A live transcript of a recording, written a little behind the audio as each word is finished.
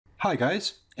Hi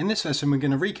guys, in this lesson we're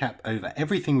going to recap over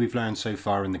everything we've learned so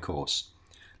far in the course.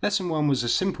 Lesson 1 was a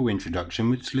simple introduction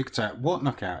which looked at what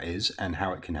Knockout is and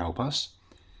how it can help us.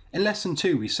 In Lesson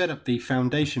 2 we set up the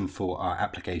foundation for our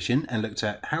application and looked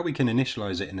at how we can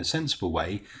initialize it in a sensible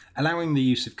way, allowing the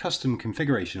use of custom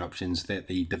configuration options that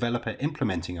the developer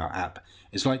implementing our app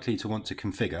is likely to want to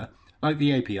configure, like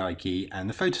the API key and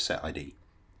the photoset ID.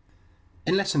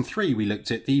 In Lesson 3 we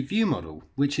looked at the view model,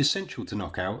 which is central to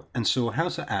Knockout, and saw how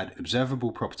to add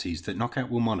observable properties that Knockout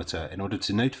will monitor in order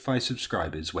to notify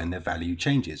subscribers when their value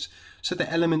changes, so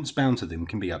that elements bound to them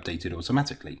can be updated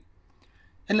automatically.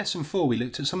 In Lesson 4 we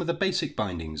looked at some of the basic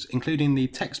bindings, including the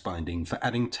text binding for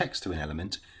adding text to an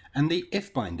element, and the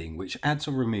if binding, which adds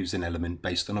or removes an element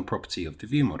based on a property of the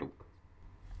view model.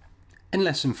 In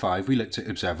Lesson 5 we looked at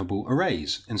observable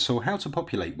arrays and saw how to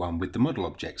populate one with the model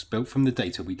objects built from the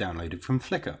data we downloaded from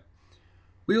Flickr.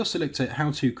 We also looked at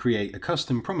how to create a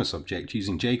custom promise object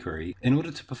using jQuery in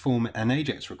order to perform an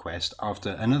AJAX request after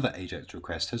another AJAX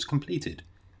request has completed.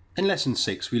 In Lesson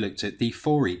 6 we looked at the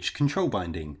for each control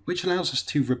binding, which allows us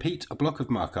to repeat a block of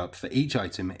markup for each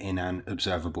item in an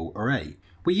observable array.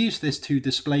 We used this to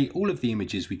display all of the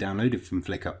images we downloaded from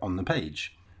Flickr on the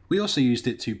page. We also used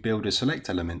it to build a select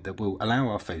element that will allow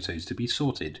our photos to be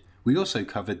sorted. We also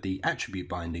covered the attribute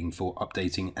binding for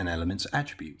updating an element's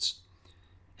attributes.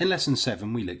 In Lesson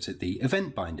 7 we looked at the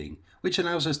event binding, which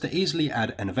allows us to easily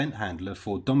add an event handler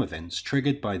for DOM events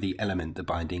triggered by the element the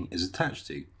binding is attached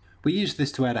to. We used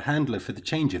this to add a handler for the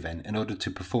change event in order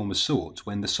to perform a sort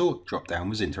when the sort dropdown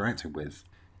was interacted with.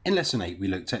 In Lesson 8 we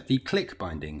looked at the click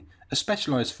binding, a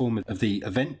specialised form of the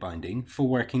event binding for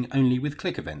working only with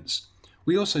click events.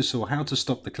 We also saw how to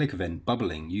stop the click event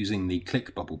bubbling using the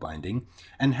click bubble binding,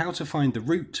 and how to find the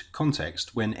root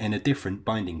context when in a different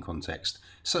binding context,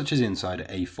 such as inside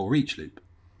a for each loop.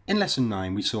 In Lesson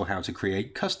 9 we saw how to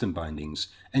create custom bindings,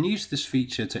 and used this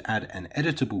feature to add an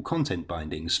editable content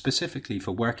binding specifically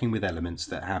for working with elements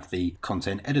that have the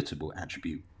content editable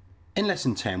attribute. In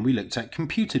Lesson 10 we looked at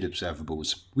computed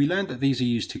observables. We learned that these are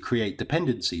used to create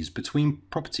dependencies between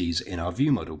properties in our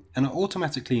view model and are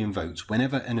automatically invoked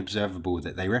whenever an observable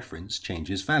that they reference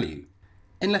changes value.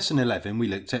 In Lesson 11 we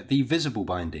looked at the visible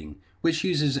binding, which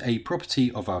uses a property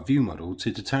of our view model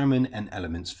to determine an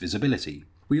element's visibility.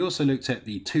 We also looked at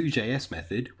the to.js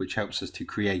method, which helps us to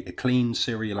create a clean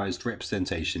serialized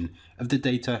representation of the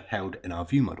data held in our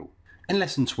view model. In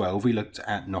Lesson 12 we looked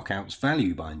at Knockout's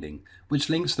value binding, which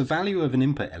links the value of an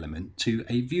input element to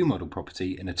a view model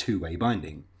property in a two-way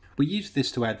binding. We used this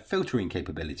to add filtering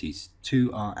capabilities to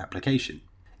our application.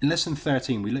 In Lesson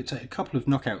 13 we looked at a couple of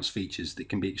Knockout's features that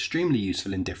can be extremely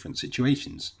useful in different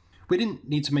situations. We didn't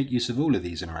need to make use of all of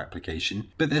these in our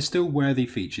application, but they're still worthy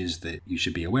features that you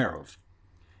should be aware of.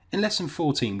 In Lesson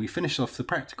 14 we finished off the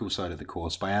practical side of the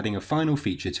course by adding a final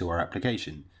feature to our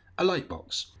application, a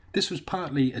lightbox. This was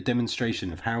partly a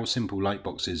demonstration of how simple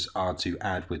lightboxes are to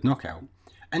add with Knockout,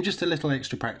 and just a little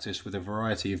extra practice with a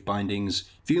variety of bindings,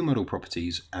 view model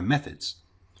properties, and methods.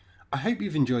 I hope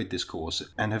you've enjoyed this course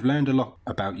and have learned a lot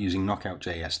about using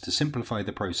Knockout.js to simplify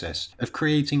the process of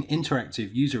creating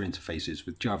interactive user interfaces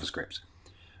with JavaScript.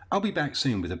 I'll be back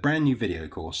soon with a brand new video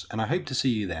course, and I hope to see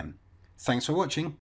you then. Thanks for watching.